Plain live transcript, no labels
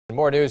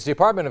More news.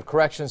 Department of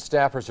Corrections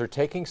staffers are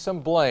taking some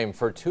blame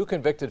for two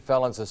convicted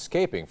felons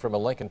escaping from a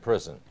Lincoln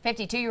prison.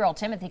 52-year-old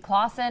Timothy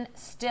CLAUSEN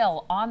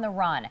still on the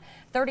run.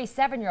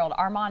 37-year-old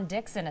ARMON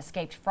DIXON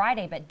escaped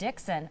Friday, but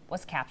DIXON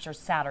was captured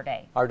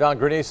Saturday. Our Don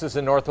GRANESE is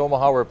in North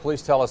Omaha, where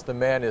police tell us the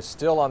man is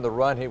still on the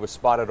run. He was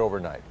spotted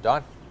overnight.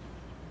 Don?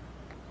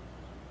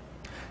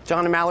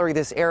 John and Mallory,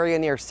 this area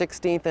near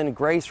 16th and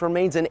Grace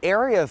remains an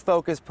area of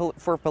focus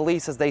for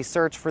police as they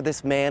search for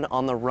this man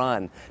on the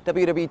run.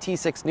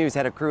 WWT6 News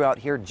had a crew out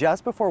here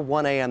just before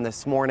 1 a.m.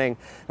 this morning.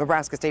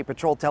 Nebraska State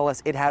Patrol tell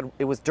us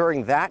it was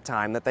during that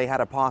time that they had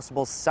a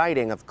possible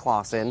sighting of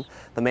CLAUSEN,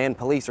 the man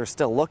police are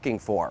still looking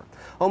for.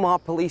 Omaha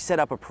police set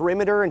up a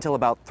perimeter until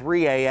about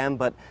 3 a.m.,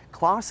 but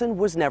CLAUSEN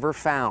was never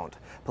found.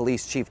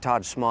 Police Chief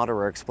Todd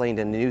Schmaderer explained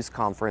in a news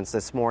conference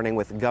this morning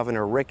with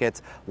Governor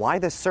Ricketts why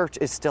the search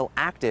is still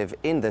active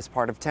in this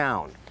part of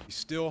town. We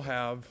still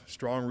have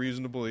strong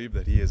reason to believe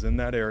that he is in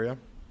that area,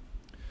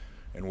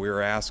 and we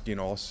are asking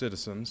all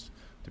citizens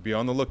to be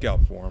on the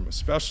lookout for him,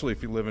 especially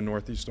if you live in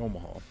Northeast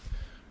Omaha,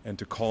 and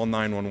to call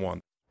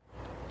 911.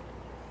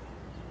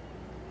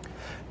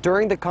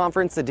 During the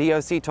conference, the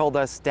DOC told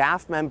us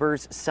staff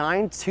members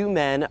signed two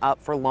men up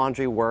for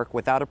laundry work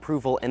without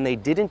approval, and they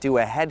didn't do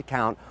a head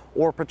count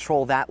or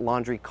patrol that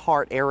laundry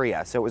cart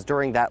area. So it was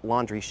during that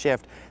laundry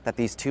shift that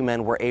these two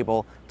men were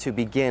able to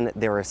begin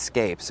their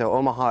escape. So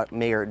Omaha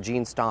Mayor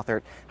Gene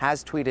Stothert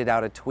has tweeted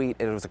out a tweet.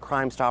 It was a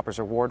Crime Stoppers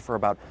award for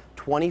about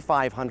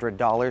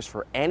 $2,500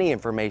 for any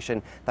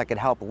information that could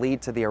help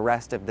lead to the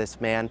arrest of this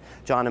man.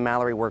 John and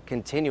Mallory, we're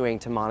continuing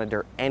to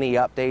monitor any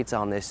updates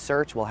on this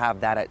search. We'll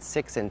have that at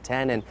 6 and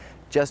 10. And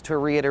just to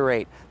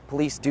reiterate,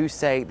 police do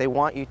say they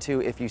want you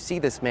to, if you see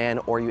this man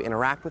or you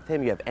interact with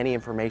him, you have any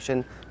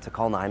information, to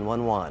call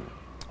 911.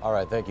 All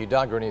right, thank you.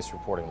 Don GRANESE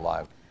reporting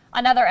live.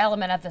 Another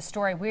element of the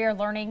story, we are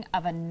learning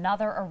of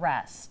another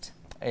arrest.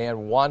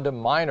 And Wanda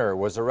Minor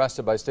was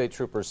arrested by state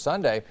troopers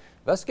Sunday.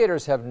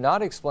 Investigators have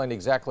not explained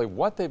exactly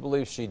what they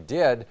believe she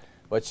did,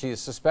 but she is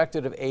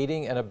suspected of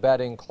aiding and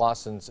abetting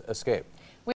CLAUSEN's escape.